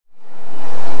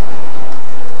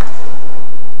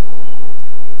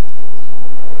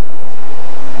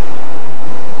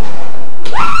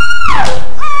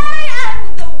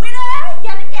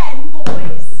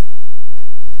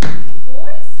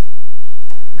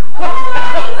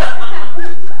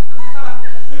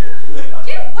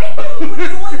Get away from me, you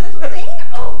annoying little thing!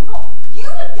 Oh, not you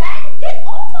again! Get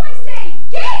off, I say!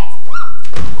 Get!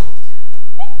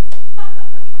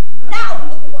 Now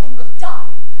look at what you have done!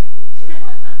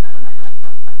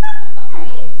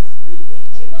 Hey,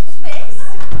 what's this?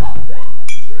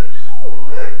 Oh,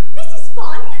 this is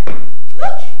fun!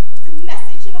 Look, it's a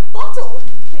message in a bottle!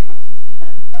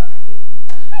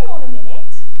 Hang on a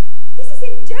minute. This is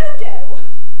in Dodo.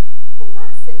 Oh,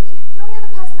 that's silly. The only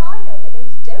other person I know that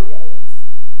knows Dodo is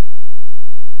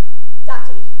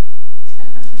Daddy.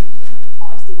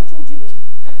 I see what you're doing.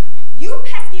 You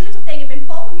pesky little thing have been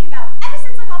following me about ever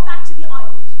since I got back to the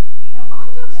island. Now, I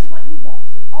don't know what you want,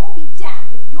 but I'll be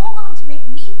damned if you're going to make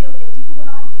me feel guilty for what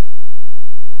I did.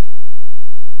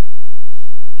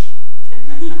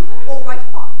 All right,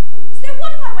 fine. So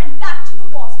what if I went back to the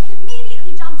Wasp and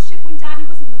immediately jumped ship when Daddy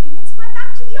wasn't looking and swam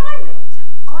back to the island?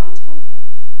 I told him,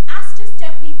 Asters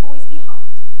don't leave boys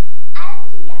behind.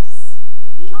 And yes,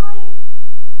 maybe I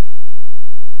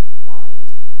lied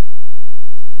to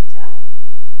Peter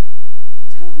and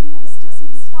told him there was still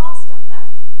some star stuff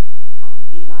left that would help me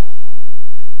be like him.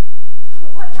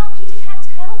 But right now Peter can't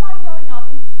tell if I'm growing up,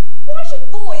 and why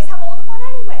should boys have all the fun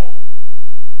anyway?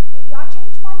 Maybe I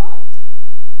changed my mind.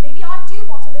 Maybe I do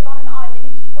want to live on an island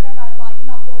and eat whatever I'd like and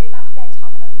not worry about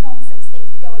bedtime and other nonsense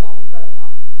things that go along with growing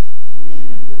up.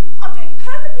 I'm doing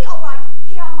perfectly all right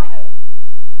here on my own.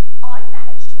 I've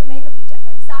managed to remain the leader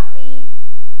for exactly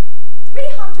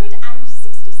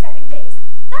 367 days.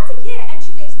 That's a year and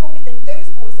 2 days longer than those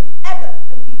boys have ever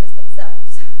been leaders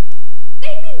themselves.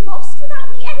 They'd be lost without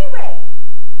me anyway.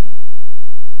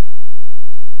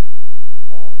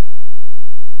 Or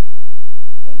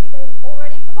maybe they'd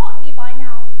already forgotten me by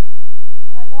now,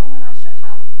 had I gone when I should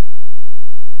have.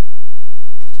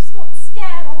 I just got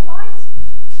scared, all right?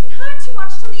 It hurt too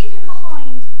much to leave him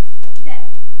behind.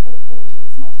 Them, all the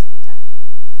boys, not just Peter.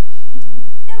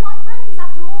 They're my friends,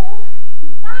 after all.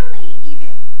 Family,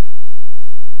 even.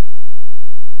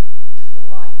 You're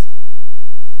right.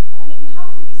 Well, I mean, you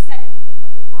haven't really said anything,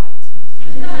 but you're right.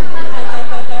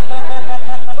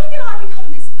 When did I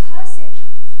become this person?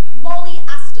 Molly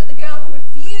Astor, the girl who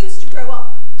refused to grow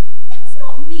up. That's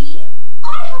not me.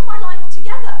 I have my life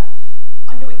together.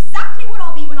 I know exactly what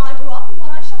I'll be when I grow up and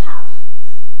what I shall have.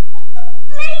 What the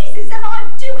blazes am I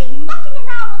doing, mucking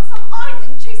around on some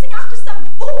island, chasing after some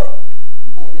boys?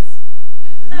 When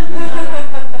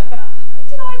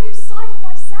did I lose sight of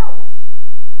myself?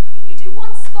 I mean, you do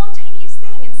one spontaneous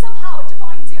thing and somehow it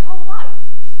defines your whole life.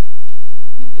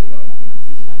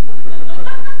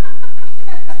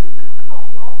 I'm not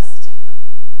lost.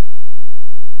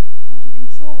 Not even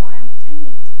sure why I'm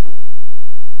pretending to be.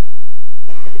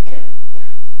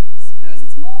 Suppose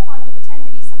it's more fun to pretend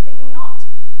to be something you're not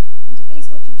than to face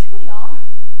what you truly are.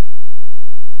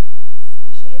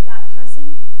 Especially if that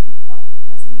person isn't quite the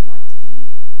person you'd like to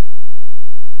be.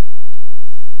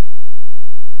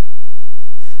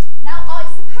 Now, I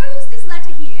suppose this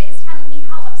letter here is telling me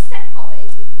how upset Father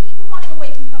is with me for running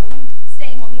away from home and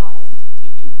staying on the island.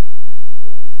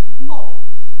 Molly.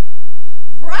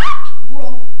 Rap,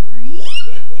 rump, ree,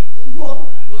 rump,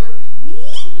 blurp,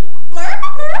 wee, blurp,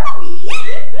 blurp, wee.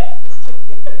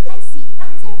 Let's see,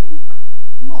 that's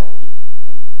Molly.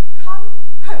 Come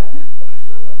home.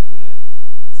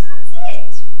 That's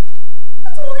it.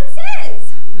 That's all it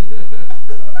says.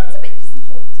 That's a bit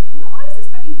disappointing. I was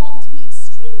expecting Father to be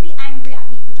extremely angry at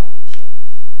me for jumping ship.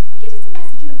 I get it's a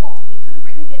message in a bottle, but he could have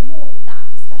written a bit more than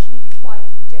that, especially if he's writing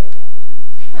in Dodo.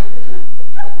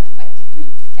 Wait,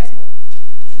 there's more.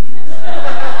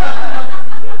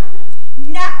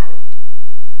 Now.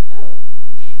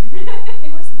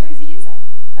 I suppose he is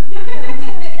angry.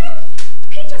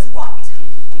 Peter's right.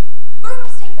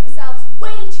 Grown-ups take themselves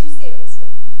way too seriously,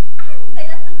 and they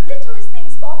let the littlest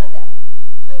things bother them.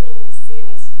 I mean,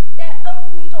 seriously, their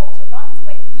only daughter runs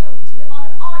away from home to live on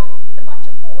an island with a bunch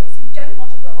of boys who don't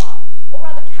want to grow up, or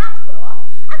rather can't grow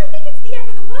up, and they think it's the end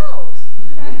of the world.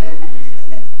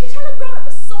 You tell a grown-up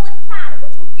a solid plan of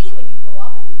what you'll be when you grow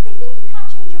up, and they think you can't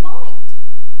change your mind.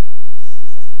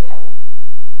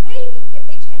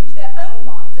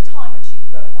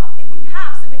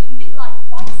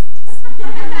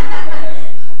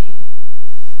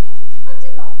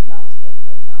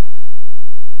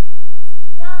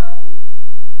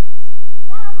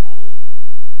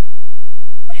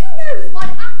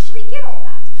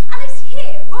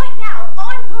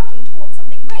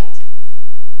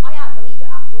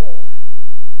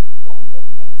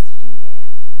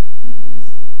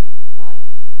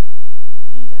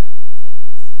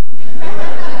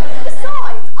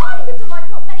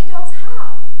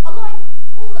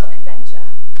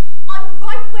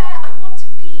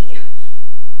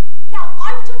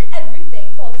 I've done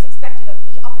everything Father's expected of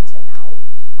me up until now.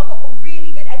 I got a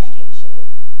really good education.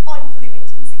 I'm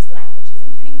fluent in 6 languages,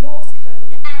 including Norse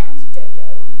code and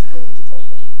Dodo, 2 of which you taught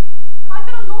me. I've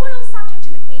been a loyal subject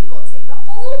to the Queen, God save her,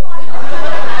 all my life.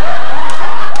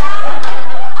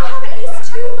 I have at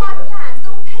least 2 life plans that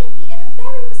will paint me in a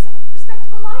very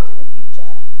respectable light in the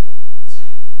future.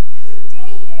 Every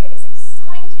day here is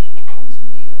exciting and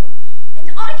new, and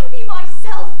I can be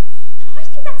myself, and I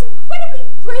think that's incredibly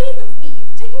brave of me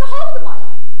for taking a hold of my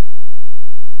life.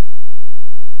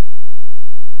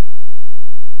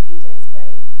 Peter is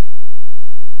brave.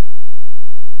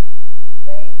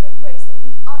 Brave for embracing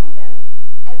the unknown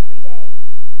every day.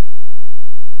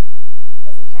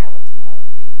 Doesn't care what tomorrow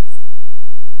brings.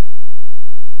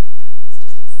 He's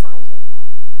just excited about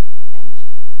the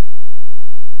adventure.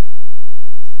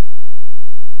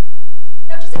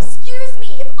 Now just excuse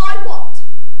me if I want.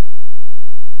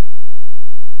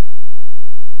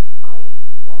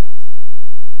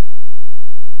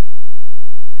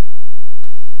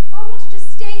 If I want to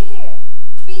just stay here,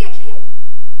 be a kid,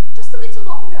 just a little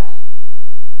longer.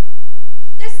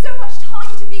 There's so much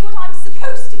time to be what I'm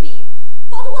supposed to be.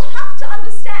 Father will have to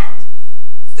understand.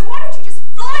 So why don't you just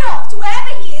fly off to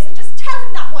wherever he is and just tell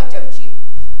him that, why don't you?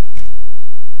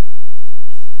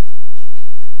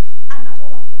 And that I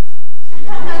love him. And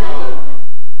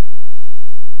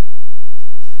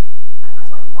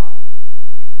that I'm fine.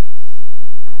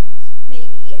 And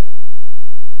maybe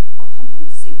I'll come home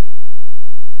soon.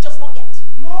 Just not yet.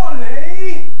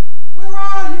 Molly! Where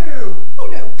are you? Oh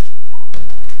no.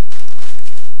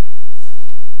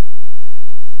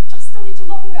 Just a little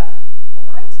longer, all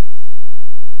right?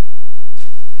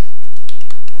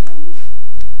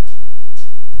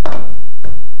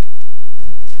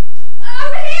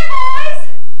 Over here, boys!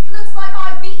 Looks like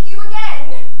I beat you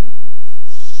again.